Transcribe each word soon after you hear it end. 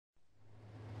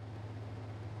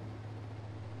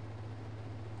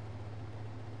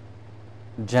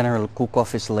General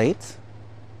Kukov is late?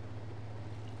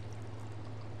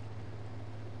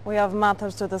 We have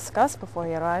matters to discuss before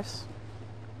he arrives.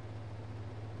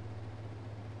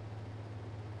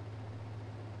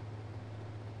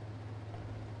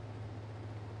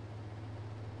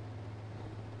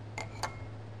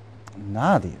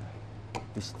 Nadia,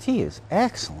 this tea is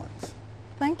excellent.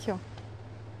 Thank you.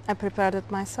 I prepared it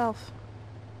myself.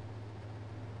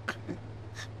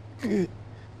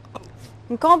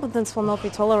 Incompetence will not be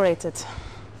tolerated.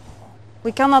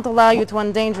 We cannot allow you to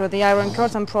endanger the Iron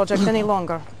Curtain project any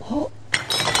longer.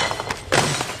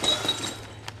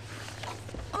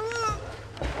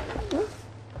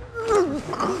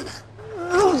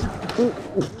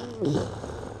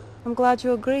 I'm glad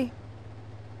you agree.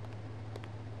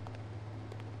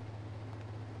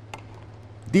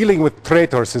 Dealing with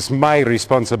traitors is my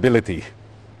responsibility.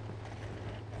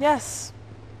 Yes,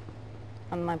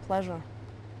 and my pleasure.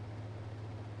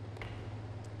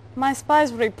 My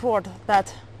spies report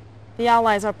that the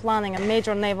Allies are planning a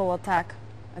major naval attack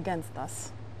against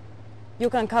us. You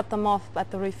can cut them off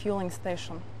at the refueling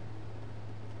station.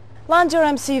 Land your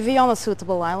MCV on a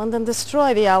suitable island and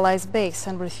destroy the Allies' base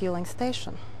and refueling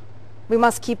station. We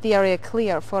must keep the area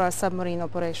clear for our submarine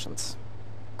operations.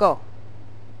 Go.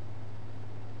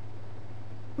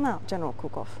 Now, General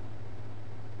Kukov,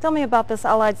 tell me about this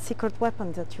Allied secret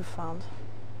weapon that you found.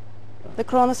 The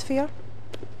chronosphere?